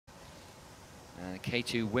And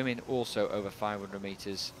K2 women also over 500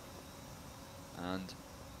 meters. And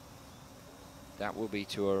that will be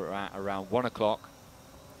to around 1 o'clock.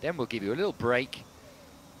 Then we'll give you a little break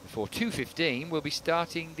before 2:15. We'll be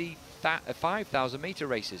starting the 5,000 meter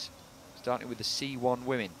races, starting with the C1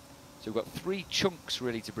 women. So we've got 3 chunks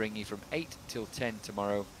really to bring you from 8 till 10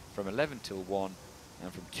 tomorrow, from 11 till 1,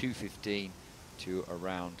 and from 2:15 to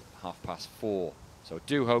around 4:30. So I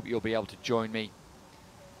do hope you'll be able to join me.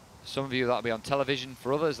 Some of you that'll be on television,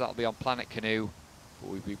 for others that'll be on Planet Canoe. But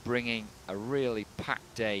we'll be bringing a really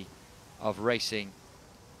packed day of racing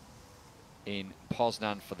in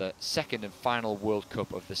Poznan for the 2nd and final World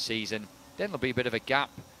Cup of the season. Then there'll be a bit of a gap.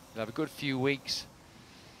 We'll have a good few weeks.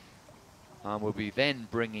 And we'll be then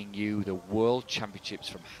bringing you the World Championships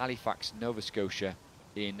from Halifax, Nova Scotia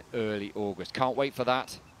in early August. Can't wait for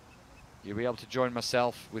that. You'll be able to join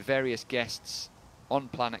myself with various guests on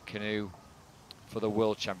Planet Canoe for the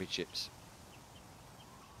World Championships.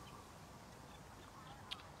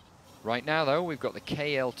 Right now, though, we've got the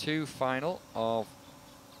KL2 final of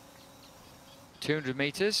 200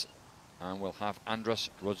 meters, and we'll have Andras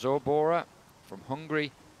Rozobora from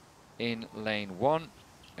Hungary in lane 1,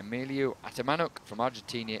 Emilio Atamanuk from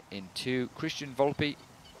Argentina in 2, Christian Volpi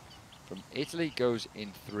from Italy goes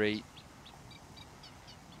in 3,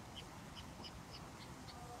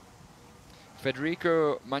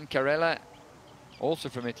 Federico Mancarella also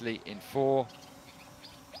from Italy in 4,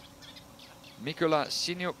 Mikola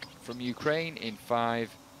Sinyuk from Ukraine in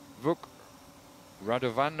 5, Vuk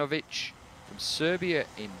Radovanovic from Serbia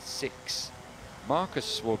in 6, Marcus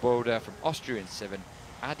Swoboda from Austria in 7,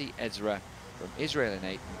 Adi Ezra from Israel in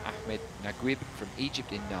 8, and Ahmed Naguib from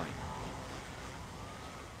Egypt in 9.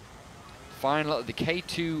 Final of the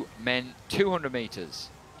K2 men 200 meters.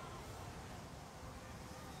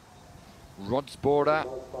 Rodsborda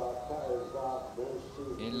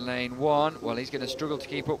in lane 1. Well, he's going to struggle to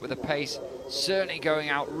keep up with the pace. Certainly going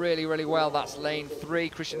out really, really well. That's lane 3.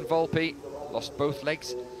 Christian Volpi lost both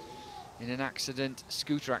legs in an accident,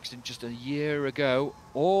 scooter accident just a year ago.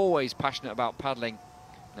 Always passionate about paddling.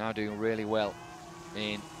 Now doing really well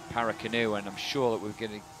in paracanoe, and I'm sure that we're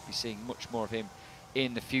going to be seeing much more of him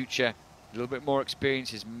in the future. A little bit more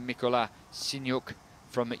experience is Mikola Sinyuk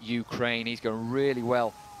from Ukraine. He's going really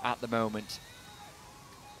well at the moment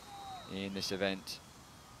in this event.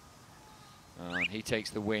 And he takes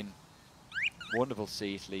the win. Wonderful to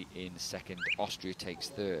see Italy in 2nd. Austria takes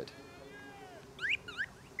 3rd.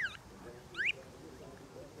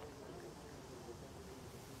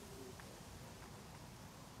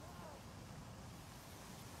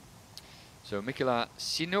 So Mikola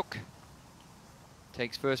Sinyuk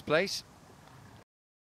takes 1st place.